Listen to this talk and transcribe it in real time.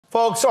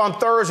Folks, on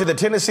Thursday, the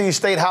Tennessee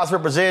State House of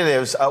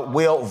Representatives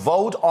will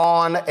vote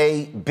on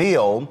a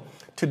bill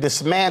to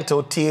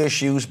dismantle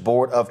TSU's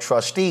Board of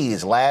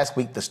Trustees. Last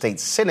week, the state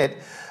Senate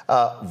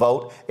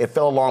vote, it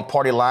fell along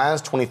party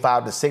lines,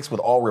 25-6, with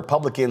all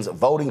Republicans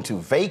voting to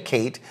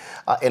vacate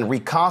and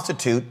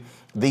reconstitute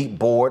the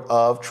Board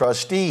of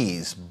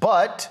Trustees.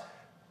 But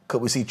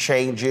could we see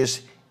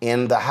changes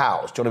in the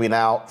House? Joining me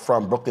now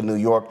from Brooklyn, New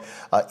York,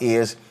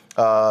 is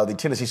the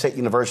Tennessee State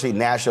University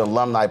National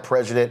Alumni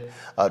President,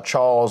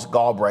 Charles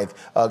Galbreath.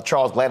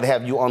 Charles, glad to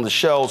have you on the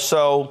show.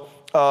 So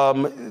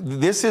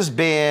this has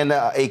been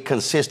a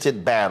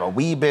consistent battle.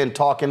 We've been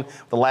talking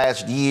the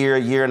last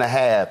year and a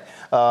half,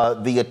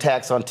 the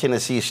attacks on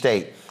Tennessee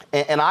State.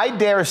 And I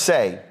dare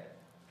say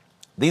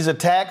these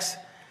attacks,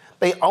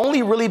 they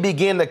only really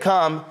begin to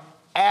come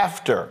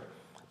after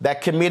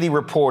that committee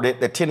reported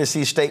that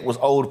Tennessee State was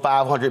owed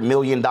 $500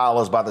 million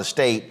by the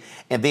state,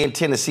 and then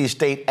Tennessee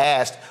State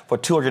asked for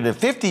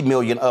 $250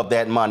 million of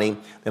that money.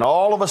 Then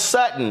all of a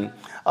sudden,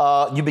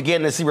 you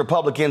begin to see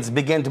Republicans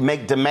begin to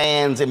make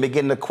demands and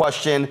begin to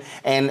question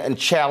and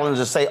challenge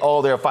and say,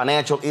 oh, there are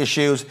financial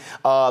issues.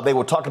 They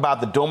will talk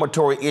about the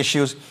dormitory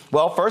issues.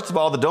 Well, first of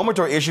all, the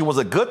dormitory issue was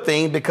a good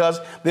thing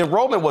because the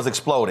enrollment was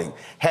exploding.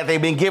 Had they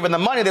been given the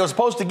money they were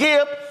supposed to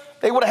give,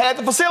 they would have had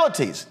the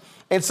facilities.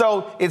 And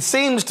so it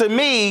seems to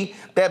me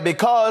that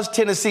because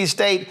Tennessee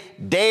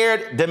State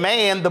dared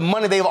demand the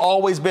money they've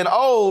always been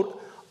owed,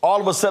 all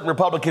of a sudden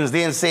Republicans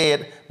then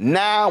said,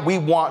 now we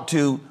want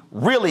to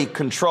really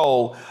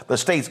control the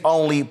state's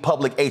only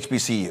public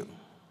HBCU.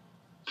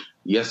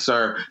 Yes,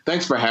 sir.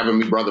 Thanks for having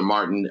me, Brother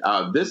Martin.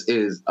 This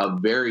is a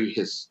very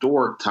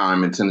historic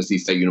time in Tennessee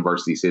State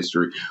University's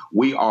history.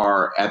 We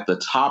are at the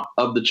top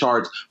of the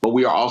charts, but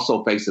we are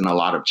also facing a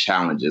lot of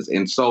challenges.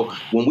 And so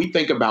when we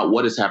think about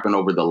what has happened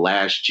over the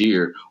last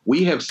year,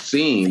 we have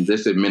seen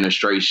this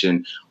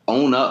administration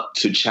own up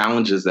to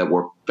challenges that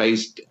were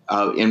faced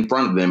in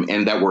front of them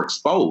and that were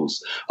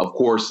exposed, of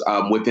course,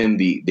 within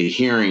the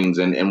hearings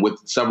and with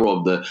several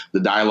of the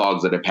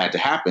dialogues that have had to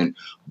happen.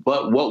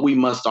 But what we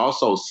must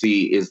also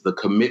see is the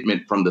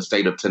commitment from the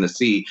state of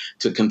Tennessee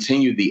to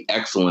continue the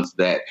excellence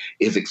that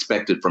is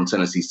expected from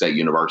Tennessee State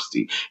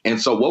University.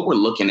 And so what we're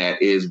looking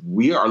at is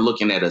we are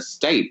looking at a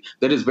state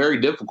that is very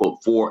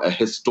difficult for a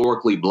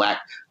historically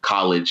Black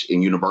college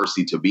and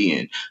university to be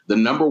in. The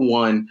number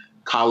one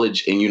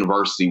college and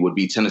university would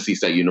be Tennessee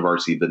State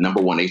University, the number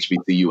one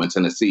HBCU in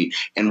Tennessee.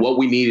 And what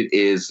we need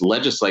is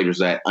legislators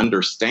that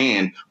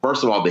understand,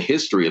 first of all, the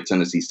history of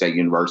Tennessee State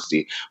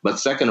University, but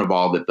second of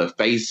all, that the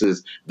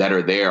faces that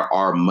are there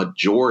are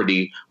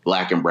majority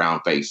Black and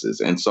brown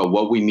faces. And so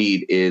what we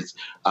need is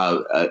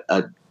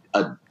a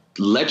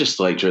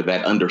legislature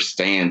that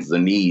understands the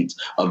needs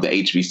of the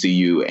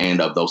HBCU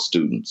and of those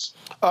students.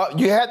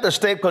 You had the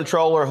state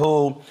controller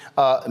who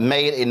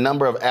made a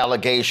number of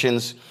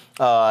allegations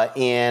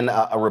in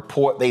a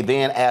report. They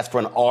then asked for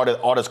an audit.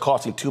 Audit's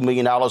costing $2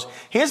 million.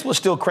 His was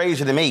still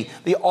crazy to me.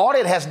 The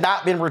audit has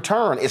not been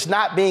returned. It's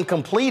not being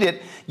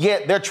completed,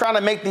 yet they're trying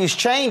to make these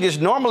changes.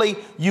 Normally,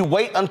 you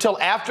wait until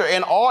after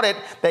an audit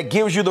that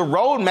gives you the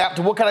roadmap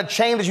to what kind of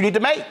changes you need to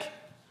make.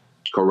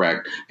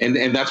 Correct.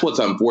 And that's what's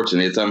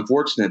unfortunate. It's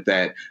unfortunate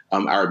that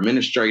our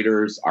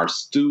administrators, our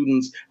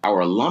students,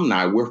 our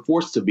alumni, we're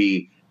forced to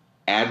be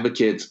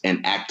advocates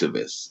and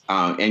activists.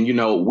 And, you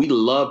know, we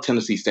love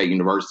Tennessee State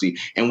University,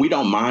 and we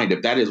don't mind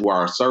if that is where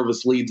our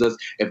service leads us,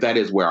 if that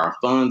is where our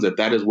funds, if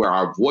that is where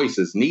our voice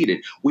is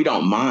needed. We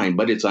don't mind.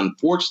 But it's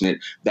unfortunate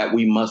that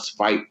we must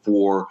fight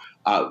for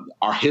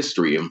our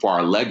history and for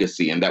our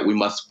legacy, and that we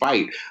must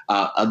fight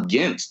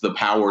against the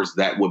powers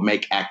that would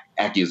make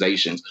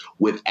accusations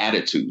with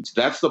attitudes.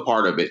 That's the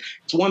part of it.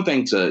 It's one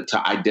thing to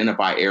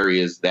identify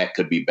areas that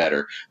could be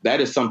better. That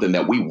is something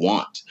that we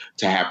want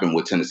to happen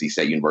with Tennessee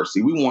State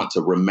University. We want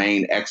to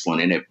remain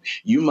excellent. And if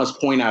you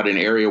must point out an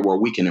area where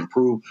we can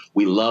improve,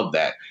 we love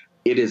that.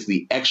 It is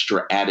the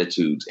extra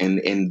attitudes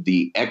and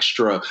the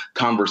extra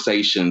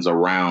conversations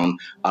around,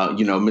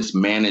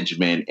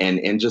 mismanagement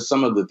and just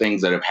some of the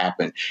things that have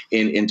happened.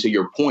 And to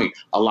your point,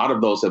 a lot of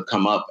those have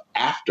come up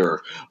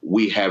after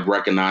we have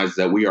recognized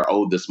that we are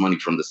owed this money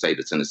from the state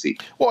of Tennessee.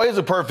 Well, here's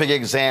a perfect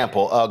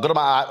example. Go to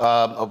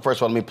my, first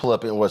of all, let me pull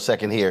up in 1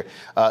 second here.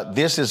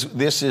 This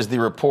is the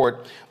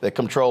report that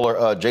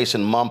Comptroller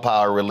Jason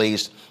Mumpower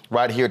released.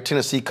 Right here,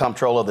 Tennessee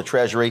Comptroller of the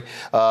Treasury.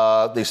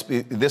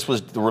 This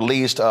was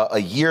released a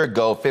year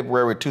ago,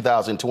 February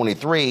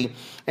 2023.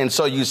 And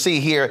so you see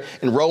here,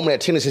 enrollment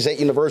at Tennessee State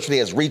University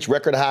has reached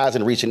record highs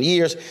in recent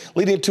years,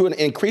 leading to an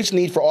increased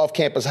need for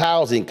off-campus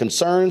housing.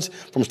 Concerns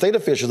from state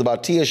officials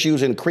about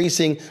TSU's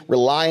increasing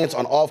reliance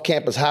on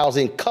off-campus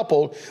housing,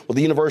 coupled with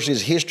the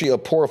university's history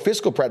of poor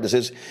fiscal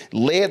practices,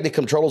 led the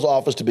Comptroller's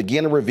office to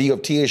begin a review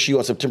of TSU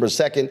on September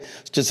 2nd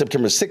to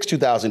September 6,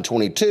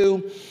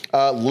 2022.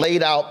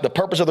 Laid out the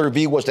purpose of the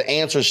review was to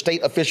answer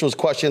state officials'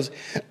 questions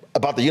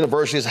about the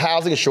university's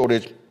housing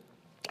shortage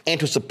and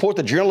to support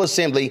the General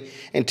Assembly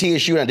and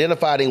TSU in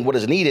identifying what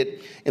is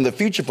needed in the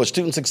future for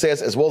student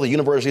success as well as the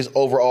university's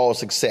overall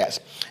success.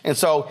 And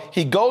so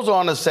he goes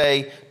on to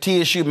say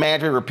TSU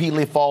management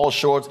repeatedly falls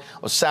short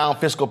of sound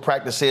fiscal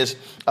practices,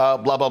 blah,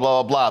 blah, blah,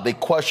 blah, blah. They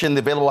question the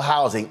available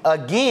housing.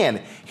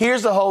 Again,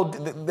 here's the whole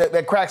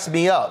that cracks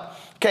me up.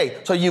 Okay,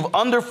 so you've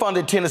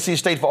underfunded Tennessee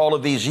State for all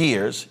of these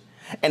years.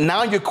 And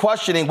now you're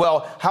questioning,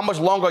 well, how much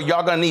longer are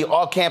y'all going to need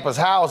off-campus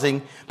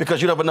housing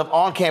because you don't have enough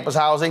on-campus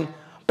housing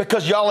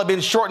because y'all have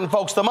been shorting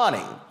folks the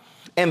money.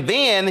 And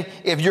then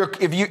if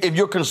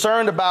you're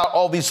concerned about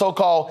all these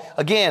so-called,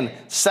 again,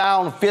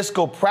 sound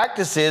fiscal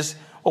practices,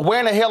 well, where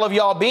in the hell have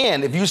y'all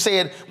been? If you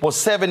said, well,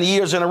 7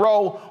 years in a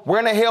row, where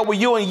in the hell were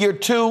you in year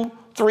 2,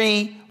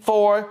 3,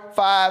 4,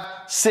 5,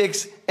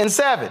 6, and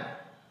 7?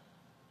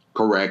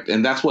 Correct.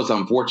 And that's what's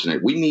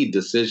unfortunate. We need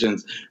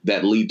decisions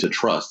that lead to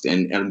trust.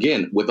 And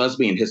again, with us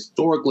being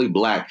historically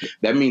Black,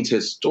 that means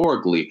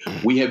historically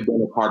we have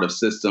been a part of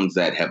systems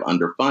that have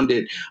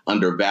underfunded,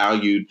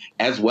 undervalued,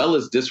 as well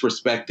as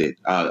disrespected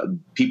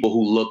people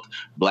who look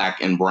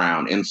Black and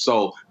brown. And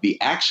so the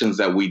actions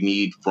that we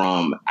need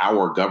from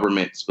our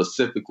government,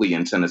 specifically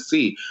in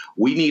Tennessee,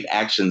 we need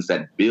actions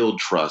that build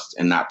trust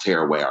and not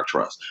tear away our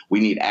trust.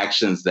 We need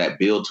actions that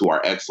build to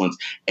our excellence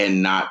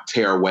and not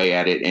tear away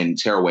at it and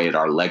tear away at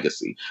our legacy.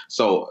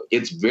 So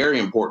it's very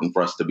important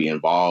for us to be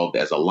involved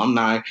as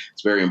alumni.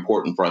 It's very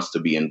important for us to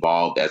be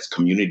involved as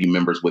community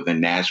members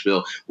within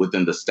Nashville,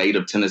 within the state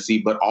of Tennessee,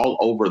 but all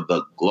over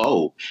the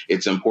globe.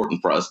 It's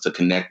important for us to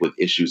connect with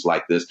issues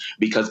like this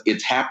because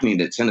it's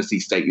happening at Tennessee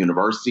State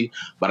University.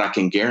 But I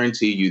can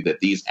guarantee you that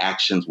these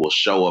actions will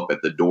show up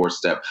at the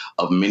doorstep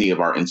of many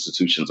of our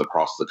institutions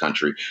across the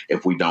country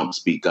if we don't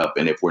speak up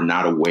and if we're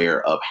not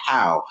aware of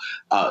how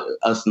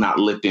us not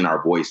lifting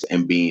our voice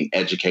and being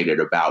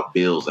educated about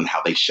bills and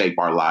how they shape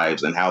our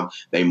lives and how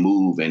they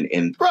move and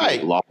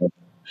right. laws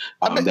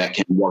that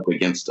can work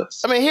against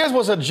us. I mean, here's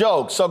what's a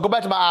joke. So go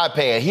back to my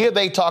iPad. Here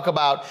they talk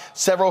about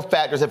several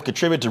factors that have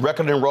contributed to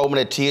record enrollment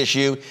at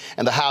TSU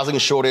and the housing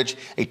shortage.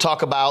 They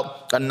talk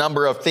about a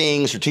number of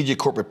things, strategic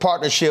corporate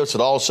partnerships,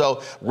 and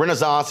also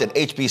renaissance at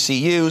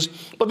HBCUs.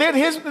 But then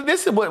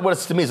this is what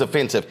to me is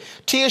offensive.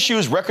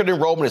 TSU's record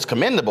enrollment is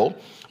commendable,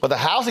 but the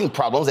housing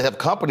problems that have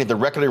accompanied the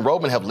record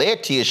enrollment have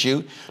led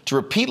TSU to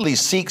repeatedly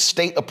seek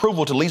state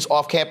approval to lease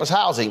off-campus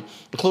housing,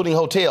 including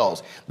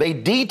hotels. They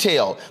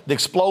detail the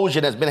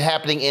explosion that's been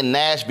happening in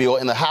Nashville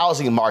in the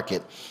housing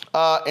market.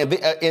 And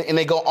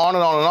they go on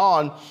and on and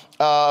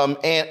on,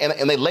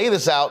 and they lay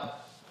this out.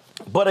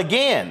 But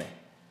again,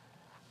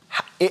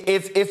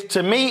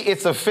 to me,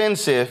 it's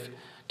offensive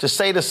to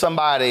say to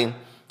somebody,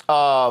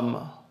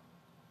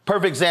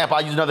 perfect example,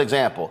 I'll use another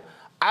example.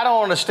 I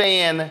don't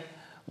understand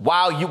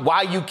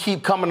why you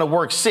keep coming to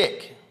work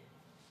sick.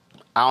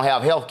 I don't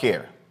have health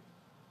care.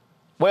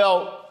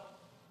 Well,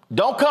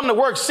 don't come to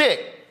work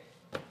sick.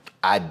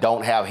 I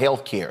don't have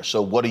health care.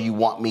 So what do you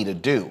want me to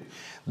do?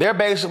 They're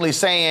basically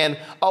saying,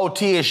 oh,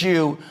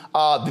 TSU,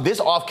 this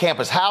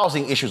off-campus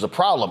housing issue is a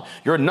problem.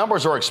 Your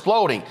numbers are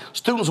exploding.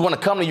 Students want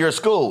to come to your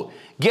school.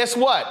 Guess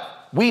what?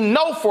 We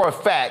know for a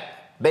fact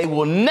they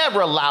will never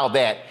allow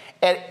that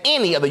at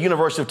any of the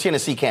University of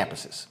Tennessee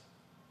campuses.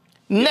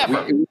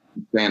 Never.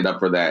 Stand up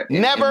for that.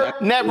 Never,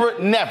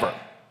 never.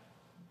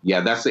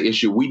 Yeah, that's the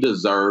issue. We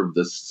deserve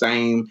the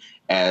same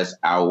as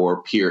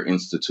our peer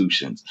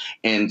institutions.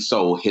 And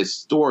so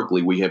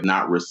historically, we have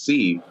not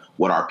received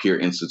what our peer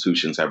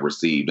institutions have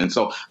received. And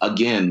so,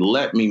 again,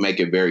 let me make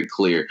it very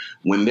clear.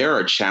 When there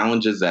are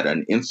challenges that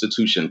an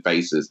institution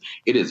faces,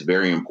 it is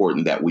very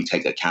important that we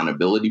take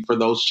accountability for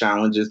those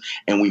challenges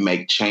and we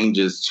make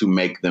changes to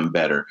make them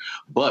better.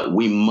 But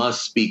we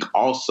must speak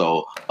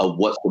also of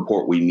what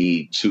support we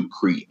need to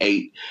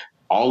create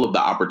all of the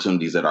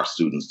opportunities that our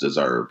students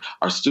deserve.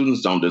 Our students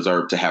don't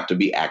deserve to have to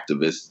be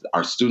activists.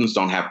 Our students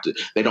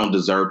they don't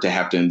deserve to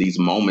have to, in these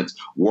moments,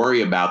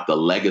 worry about the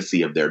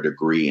legacy of their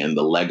degree and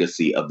the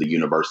legacy of the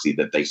university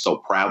that they so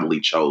proudly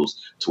chose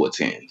to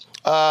attend.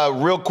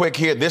 Real quick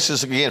here, this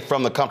is again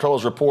from the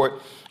Comptroller's report.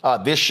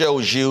 This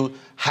shows you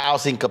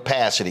housing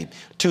capacity.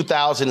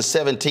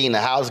 2017,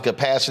 the housing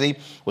capacity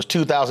was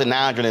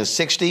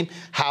 2,960.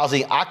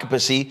 Housing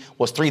occupancy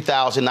was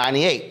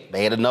 3,098.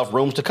 They had enough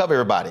rooms to cover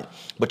everybody.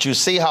 But you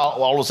see how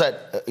all of a sudden,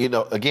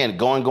 again,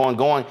 going.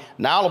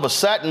 Now all of a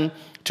sudden,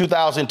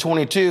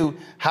 2022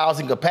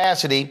 housing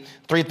capacity,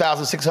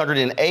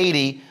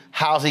 3,680.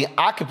 Housing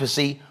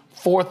occupancy,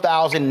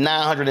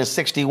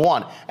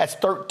 4,961. That's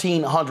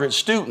 1,300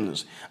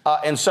 students.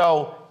 And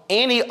so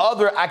any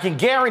other, I can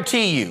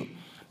guarantee you,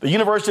 the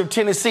University of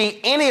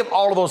Tennessee, any of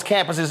all of those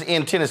campuses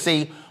in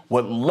Tennessee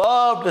would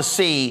love to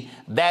see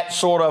that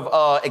sort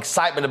of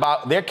excitement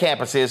about their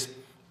campuses,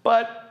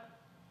 but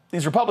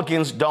these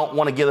Republicans don't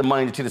want to give the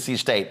money to Tennessee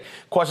State.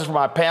 Questions from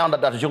our panel,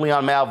 Dr.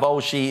 Julianne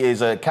Malveaux. She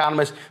is an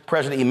economist,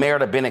 president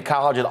emerita at Bennett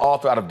College and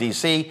author out of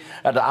D.C.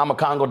 Dr.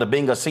 Amakongo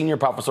Dabinga, senior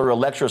professorial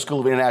lecturer,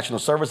 School of International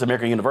Service,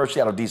 American University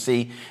out of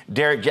D.C.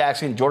 Derek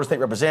Jackson, Georgia State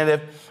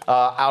representative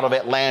out of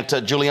Atlanta.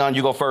 Julianne,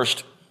 you go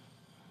first.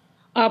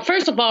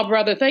 First of all,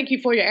 brother, thank you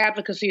for your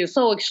advocacy. It's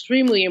so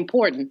extremely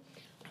important.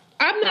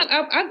 I'm not.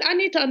 I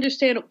need to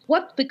understand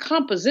what the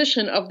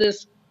composition of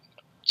this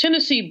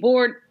Tennessee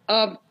Board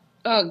of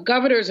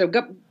Governors of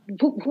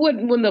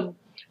when the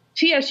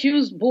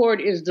TSU's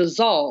board is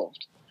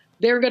dissolved,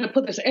 they're going to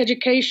put this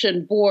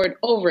education board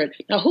over it.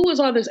 Now, who is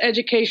on this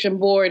education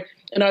board,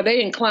 and are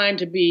they inclined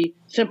to be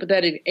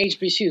sympathetic to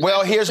HBCUs?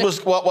 Well, here's what's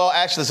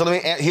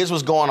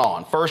going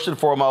on. First and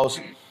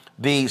foremost,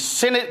 the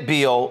Senate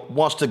bill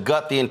wants to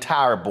gut the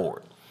entire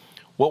board.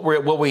 What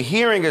we're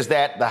hearing is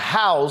that the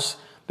House,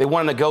 they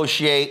want to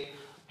negotiate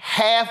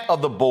half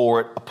of the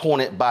board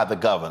appointed by the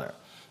governor.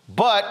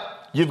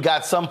 But you've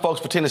got some folks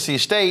for Tennessee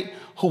State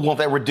who want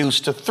that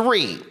reduced to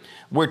 3.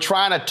 We're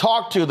trying to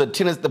talk to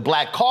the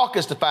Black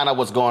Caucus to find out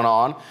what's going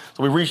on.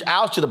 So we reached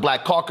out to the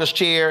Black Caucus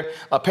chair.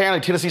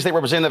 Apparently, Tennessee State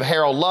Representative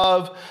Harold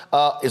Love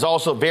is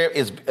also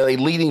is a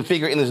leading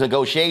figure in these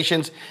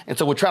negotiations. And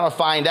so we're trying to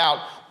find out,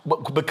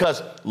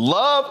 because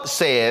Love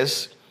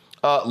says,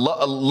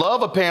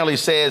 Love apparently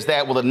says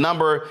that, well, the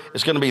number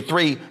is going to be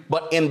 3,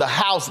 but in the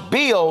House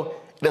bill,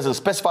 it doesn't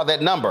specify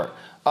that number.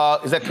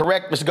 Is that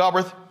correct, Mr.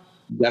 Galbreath?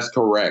 That's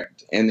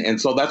correct.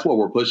 And so that's what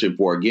we're pushing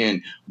for.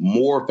 Again,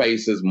 more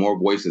faces, more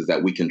voices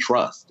that we can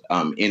trust.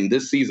 In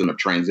this season of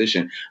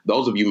transition,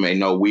 those of you may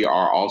know we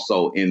are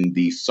also in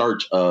the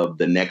search of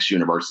the next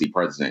university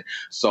president.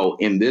 So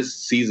in this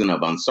season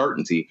of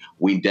uncertainty,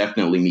 we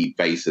definitely need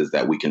faces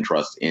that we can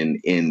trust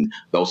in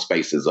those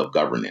spaces of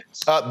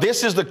governance.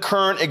 This is the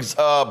current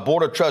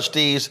Board of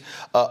Trustees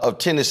of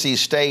Tennessee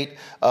State.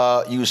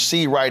 You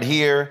see right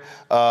here,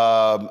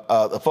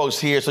 the folks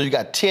here. So you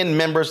got 10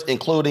 members,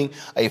 including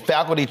a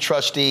faculty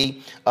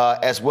trustee,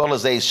 as well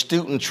as a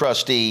student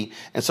trustee.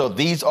 And so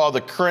these are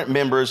the current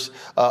members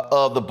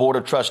of the Board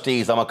of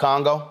Trustees.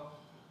 Congo.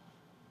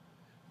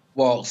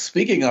 Well,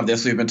 speaking of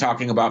this, we've been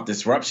talking about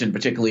disruption,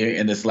 particularly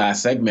in this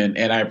last segment,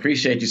 and I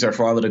appreciate you, sir,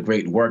 for all of the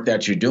great work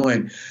that you're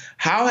doing.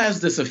 How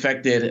has this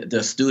affected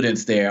the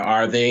students there?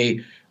 Are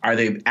they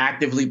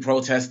actively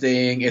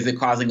protesting? Is it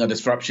causing a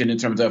disruption in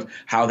terms of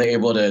how they're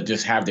able to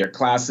just have their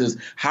classes?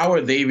 How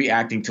are they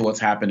reacting to what's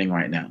happening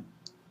right now?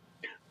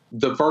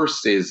 The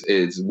first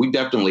is we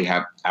definitely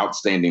have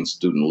outstanding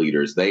student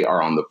leaders. They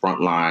are on the front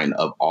line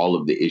of all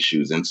of the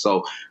issues. And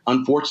so,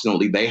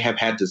 unfortunately, they have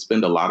had to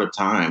spend a lot of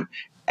time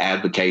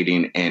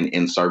advocating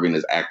and serving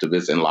as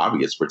activists and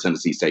lobbyists for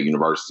Tennessee State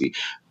University.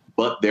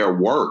 But their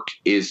work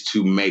is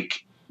to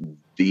make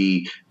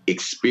the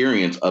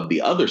experience of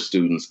the other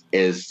students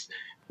as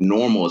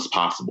normal as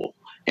possible.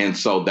 And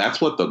so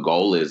that's what the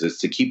goal is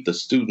to keep the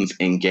students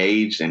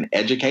engaged and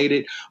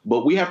educated.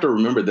 But we have to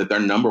remember that their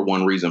number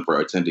one reason for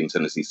attending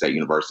Tennessee State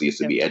University is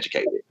to be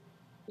educated.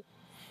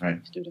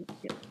 Right.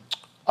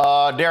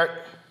 Derek?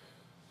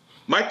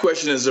 My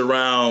question is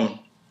around,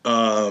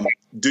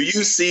 do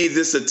you see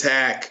this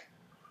attack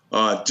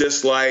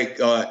just like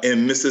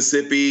in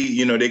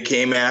Mississippi? They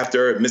came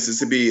after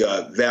Mississippi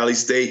Valley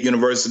State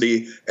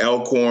University,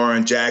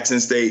 Elkhorn, Jackson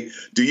State.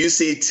 Do you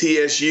see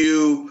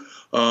TSU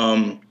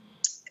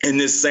in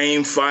this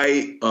same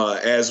fight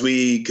as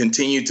we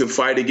continue to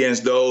fight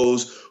against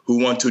those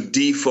who want to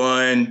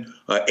defund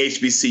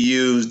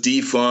HBCUs,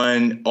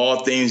 defund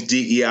all things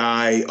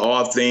DEI,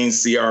 all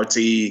things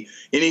CRT,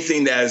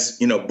 anything that's,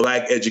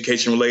 Black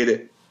education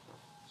related?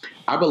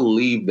 I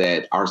believe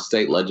that our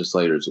state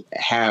legislators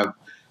have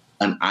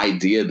an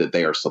idea that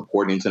they are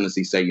supporting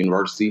Tennessee State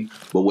University,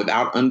 but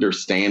without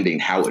understanding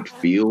how it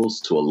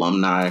feels to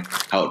alumni,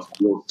 how it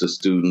feels to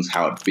students,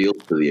 how it feels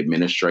to the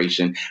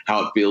administration,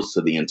 how it feels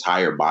to the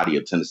entire body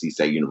of Tennessee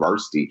State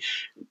University,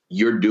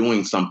 you're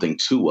doing something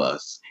to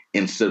us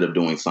instead of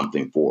doing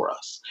something for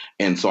us.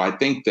 And so I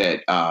think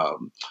that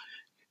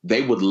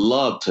they would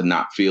love to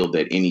not feel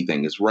that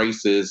anything is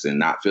racist and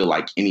not feel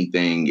like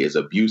anything is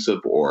abusive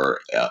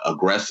or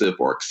aggressive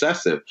or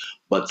excessive.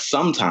 But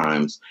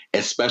sometimes,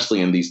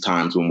 especially in these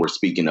times when we're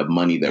speaking of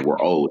money that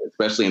we're owed,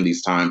 especially in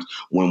these times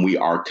when we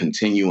are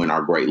continuing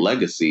our great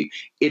legacy,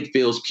 it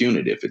feels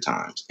punitive at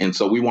times. And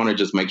so we want to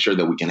just make sure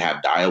that we can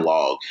have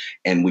dialogue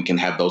and we can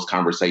have those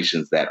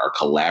conversations that are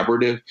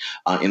collaborative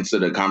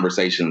instead of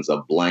conversations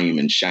of blame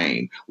and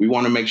shame. We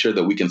want to make sure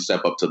that we can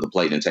step up to the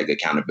plate and take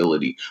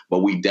accountability, but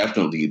we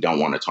definitely don't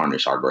want to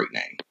tarnish our great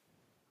name.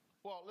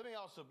 Well, let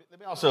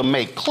me also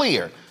make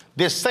clear,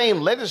 this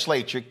same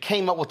legislature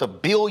came up with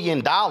 $1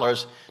 billion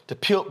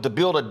to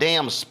build a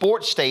damn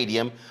sports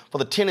stadium for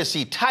the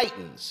Tennessee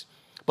Titans,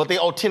 but they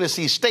owe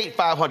Tennessee State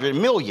 $500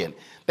 million.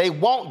 They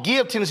won't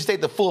give Tennessee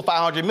State the full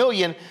 $500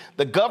 million.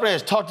 The governor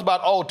has talked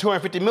about,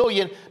 $250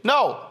 million.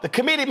 No, the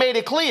committee made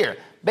it clear.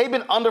 They've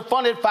been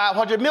underfunded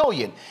 $500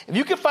 million. If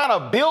you can find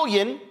 $1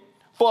 billion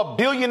for a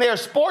billionaire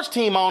sports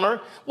team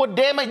owner, well,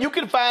 damn it, you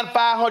can find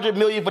 $500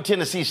 million for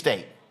Tennessee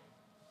State.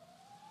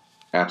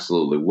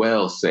 Absolutely.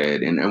 Well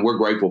said. And we're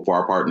grateful for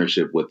our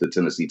partnership with the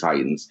Tennessee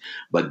Titans,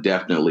 but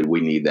definitely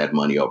we need that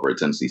money over at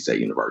Tennessee State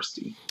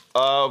University.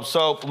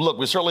 So, look,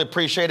 we certainly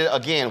appreciate it.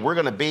 Again, we're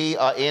going to be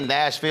in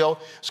Nashville.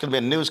 It's going to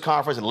be a news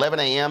conference at 11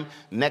 a.m.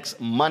 next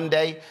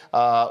Monday.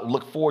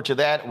 Look forward to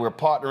that. We're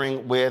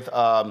partnering with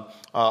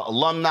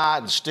alumni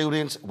and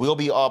students. We'll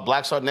be,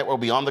 Black Star Network will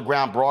be on the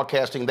ground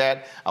broadcasting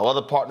that. Our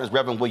other partners,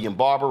 Reverend William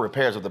Barber,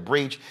 Repairs of the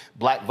Breach,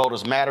 Black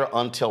Voters Matter,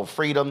 Until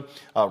Freedom,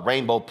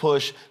 Rainbow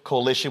Push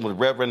Coalition with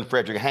Reverend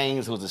Frederick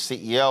Haynes, who's the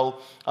CEO.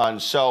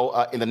 And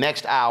so in the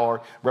next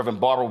hour, Reverend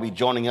Barber will be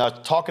joining us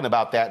talking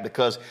about that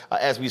because,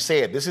 as we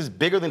said, this is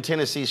bigger than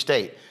Tennessee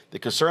State. The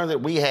concern that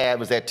we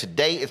have is that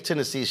today it's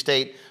Tennessee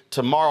State.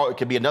 Tomorrow it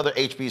could be another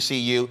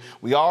HBCU.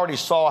 We already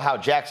saw how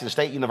Jackson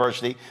State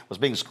University was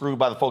being screwed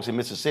by the folks in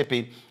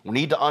Mississippi. We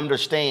need to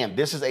understand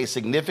this is a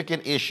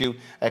significant issue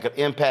that could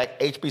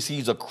impact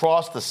HBCUs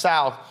across the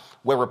South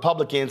where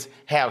Republicans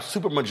have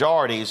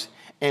supermajorities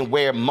and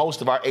where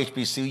most of our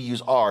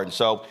HBCUs are. And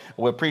so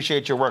we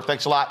appreciate your work.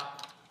 Thanks a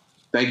lot.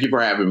 Thank you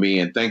for having me,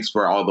 and thanks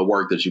for all the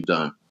work that you've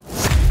done.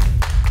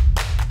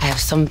 I have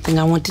something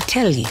I want to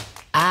tell you.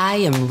 I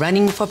am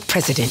running for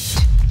president.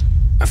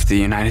 Of the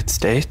United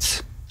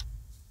States?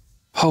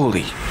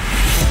 Holy.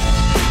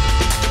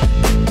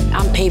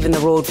 I'm paving the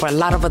road for a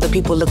lot of other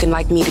people looking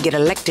like me to get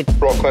elected.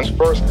 Brooklyn's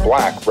first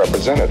black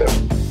representative.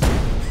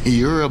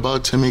 You're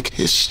about to make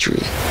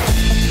history.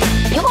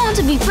 You want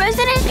to be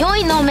president? You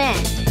ain't no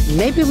man.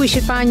 Maybe we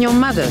should find your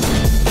mother.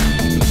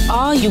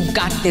 All you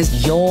got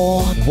is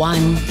your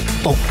one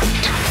vote.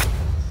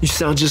 You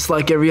sound just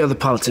like every other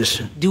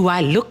politician. Do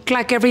I look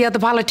like every other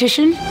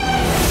politician?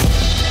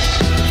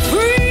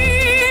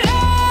 Freedom!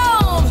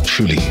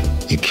 Truly,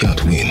 you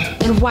can't win.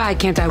 And why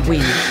can't I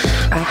win?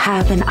 I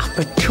have an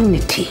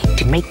opportunity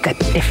to make a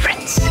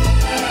difference.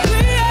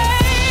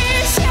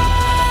 Creation!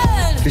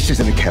 This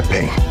isn't a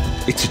campaign.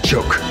 It's a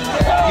joke.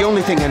 The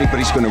only thing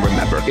anybody's going to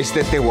remember is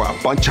that there were a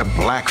bunch of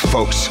black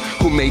folks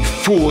who made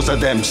fools of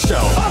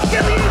themselves.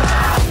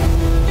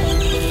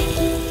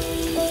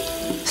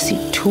 See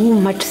too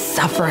much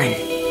suffering.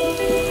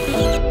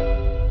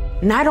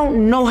 And I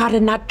don't know how to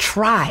not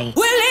try.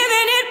 We're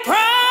living it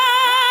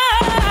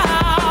proud.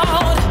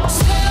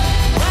 Step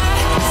by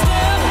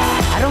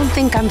step. I don't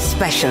think I'm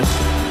special.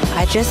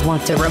 I just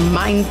want to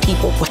remind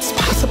people what's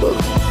possible.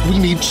 We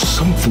need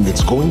something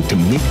that's going to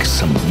make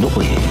some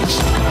noise.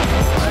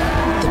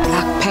 The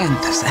Black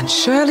Panthers and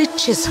Shirley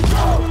Chisholm.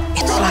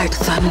 It's like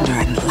thunder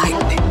and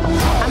lightning.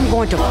 I'm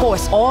going to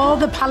force all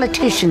the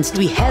politicians to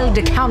be held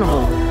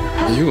accountable.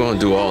 You gonna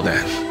do all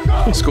that?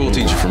 School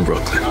teacher from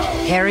Brooklyn.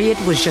 Harriet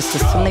was just a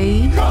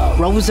slave.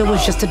 Rosa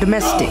was just a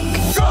domestic.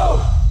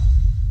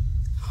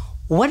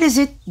 What is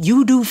it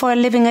you do for a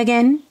living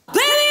again?